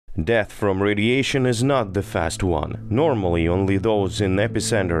Death from radiation is not the fast one. Normally, only those in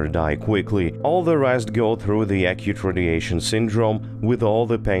epicenter die quickly. All the rest go through the acute radiation syndrome with all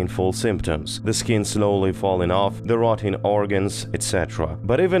the painful symptoms, the skin slowly falling off, the rotting organs, etc.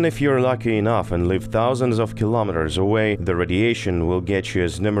 But even if you're lucky enough and live thousands of kilometers away, the radiation will get you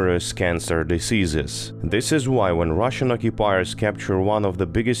as numerous cancer diseases. This is why when Russian occupiers capture one of the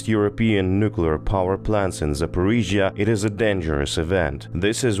biggest European nuclear power plants in Zaporizhzhya, it is a dangerous event.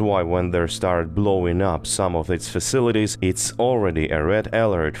 This is why when they start blowing up some of its facilities, it's already a red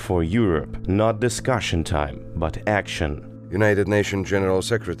alert for Europe. Not discussion time, but action. United Nations General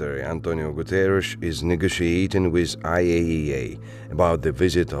Secretary Antonio Guterres is negotiating with IAEA about the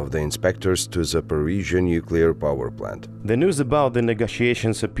visit of the inspectors to Zaporizhzhya nuclear power plant. The news about the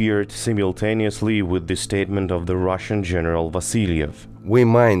negotiations appeared simultaneously with the statement of the Russian General Vasilyev. We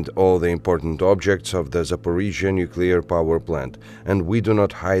mined all the important objects of the Zaporizhzhya nuclear power plant, and we do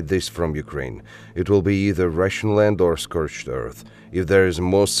not hide this from Ukraine. It will be either Russian land or scorched earth. If there is a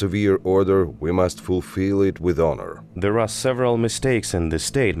most severe order, we must fulfill it with honor. There are several mistakes in this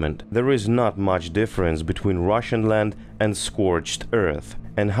statement. There is not much difference between Russian land and scorched earth.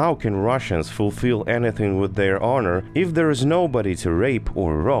 And how can Russians fulfill anything with their honor if there is nobody to rape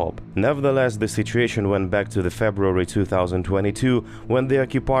or rob? Nevertheless, the situation went back to the February 2022, when the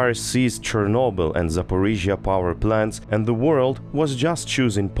occupiers seized Chernobyl and Zaporizhzhya power plants, and the world was just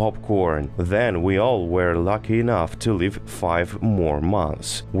choosing popcorn. Then we all were lucky enough to live 5 more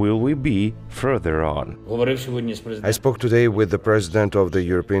months. Will we be further on? I spoke today with the President of the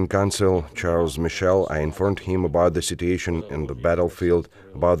European Council, Charles Michel. I informed him about the situation in the battlefield,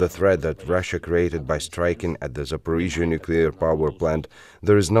 about the threat that Russia created by striking at the Zaporizhzhya nuclear power plant.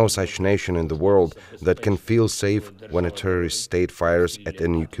 There is no such nation in the world that can feel safe when a terrorist state fires at a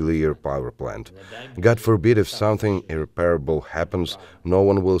nuclear power plant. God forbid if something irreparable happens, no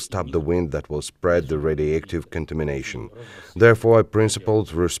one will stop the wind that will spread the radioactive contamination. Therefore, a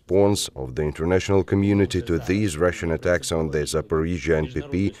principled response of the international community to these Russian attacks on the Zaporizhzhya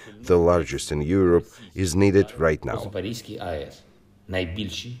NPP, the largest in Europe, is needed right now.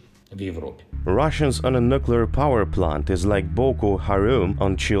 Russians on a nuclear power plant is like Boko Haram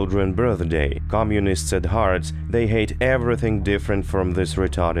on children's birthday. Communists at heart, they hate everything different from this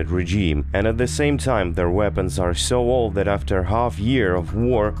retarded regime. And at the same time, their weapons are so old that after half year of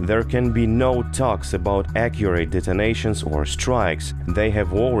war, there can be no talks about accurate detonations or strikes. They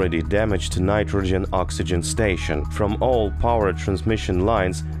have already damaged nitrogen-oxygen station. From all power transmission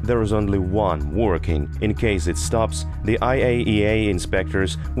lines, there is only one working. In case it stops, the IAEA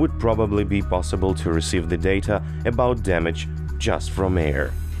inspectors would probably be possible to receive the data about damage just from air.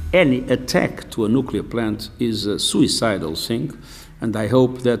 Any attack to a nuclear plant is a suicidal thing, and I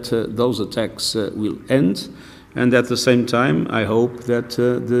hope that those attacks will end. And at the same time, I hope that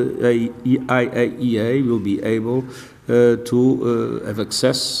the IAEA will be able to have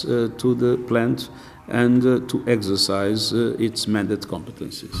access to the plant and to exercise its mandate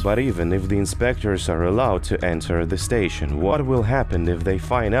competencies. But even if the inspectors are allowed to enter the station, what will happen if they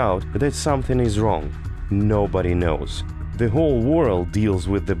find out that something is wrong? Nobody knows. The whole world deals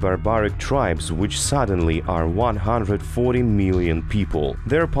with the barbaric tribes, which suddenly are 140 million people.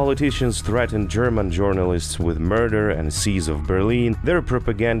 Their politicians threaten German journalists with murder and seize of Berlin. Their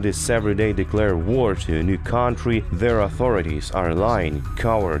propagandists every day declare war to a new country. Their authorities are lying,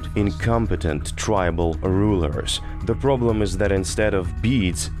 coward, incompetent tribal rulers. The problem is that instead of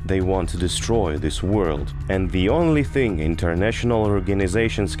beads, they want to destroy this world. And the only thing international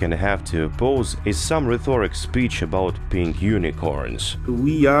organizations can have to oppose is some rhetoric speech about pink unicorns.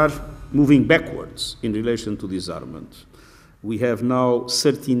 We are moving backwards in relation to disarmament. We have now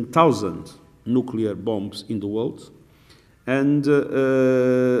 13,000 nuclear bombs in the world, and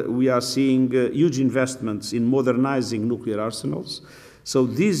we are seeing huge investments in modernizing nuclear arsenals. So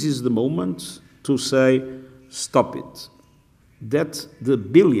this is the moment to say, stop it. That the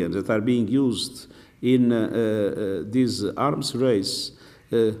billions that are being used in this arms race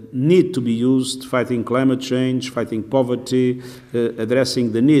need to be used fighting climate change, fighting poverty,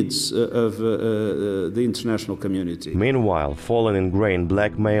 addressing the needs of the international community. Meanwhile, fallen in grain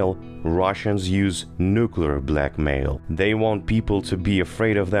blackmail, Russians use nuclear blackmail. They want people to be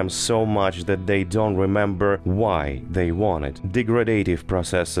afraid of them so much that they don't remember why they want it. Degradative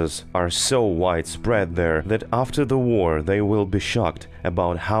processes are so widespread there that after the war they will be shocked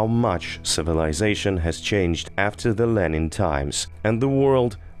about how much civilization has changed after the Lenin times. And the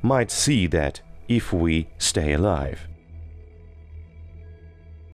world might see that if we stay alive.